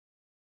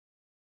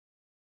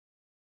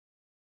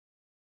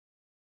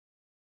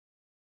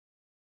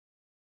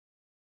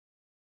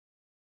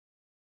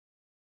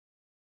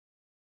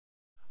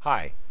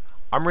Hi,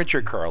 I'm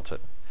Richard Carlton,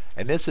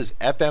 and this is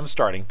FM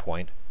Starting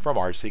Point from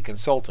RC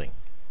Consulting.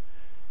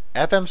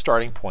 FM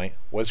Starting Point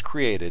was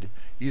created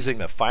using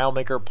the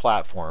FileMaker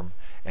platform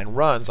and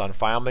runs on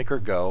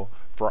FileMaker Go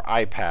for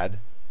iPad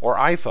or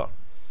iPhone.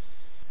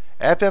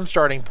 FM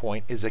Starting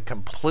Point is a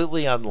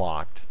completely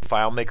unlocked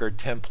FileMaker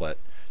template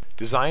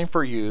designed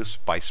for use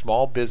by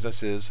small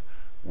businesses,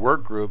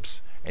 work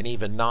groups, and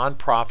even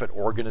nonprofit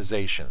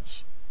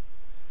organizations.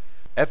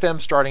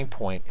 FM Starting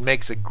Point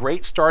makes a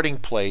great starting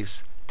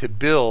place to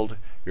build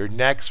your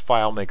next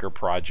FileMaker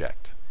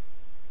project.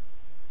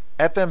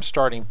 FM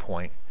Starting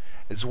Point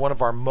is one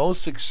of our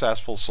most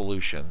successful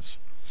solutions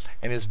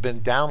and has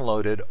been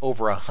downloaded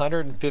over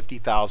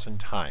 150,000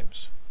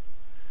 times.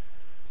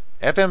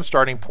 FM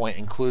Starting Point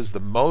includes the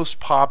most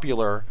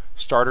popular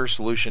starter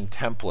solution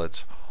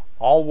templates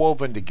all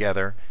woven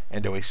together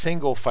into a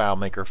single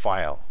FileMaker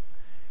file.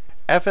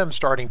 FM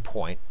Starting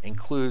Point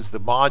includes the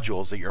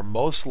modules that you're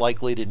most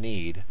likely to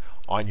need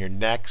on your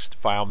next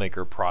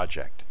FileMaker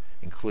project,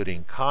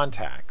 including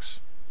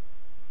contacts,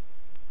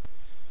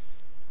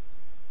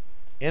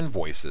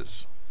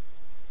 invoices,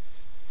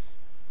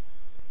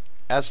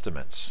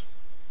 estimates,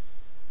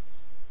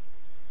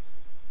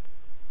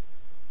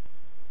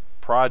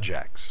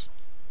 projects,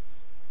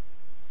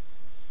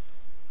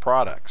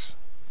 products.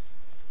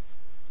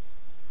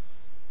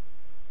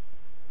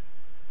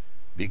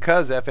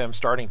 Because FM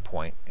Starting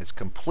Point is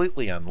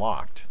completely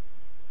unlocked,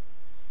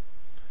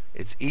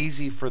 it's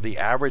easy for the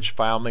average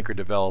FileMaker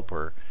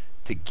developer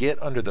to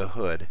get under the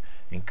hood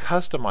and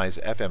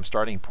customize FM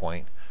Starting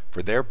Point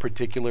for their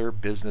particular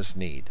business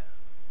need.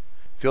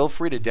 Feel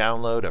free to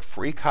download a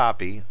free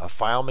copy of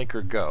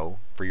FileMaker Go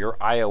for your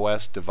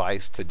iOS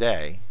device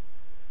today,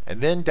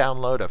 and then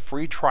download a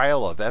free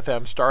trial of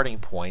FM Starting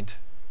Point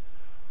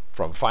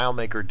from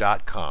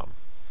FileMaker.com.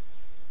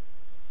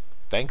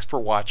 Thanks for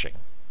watching.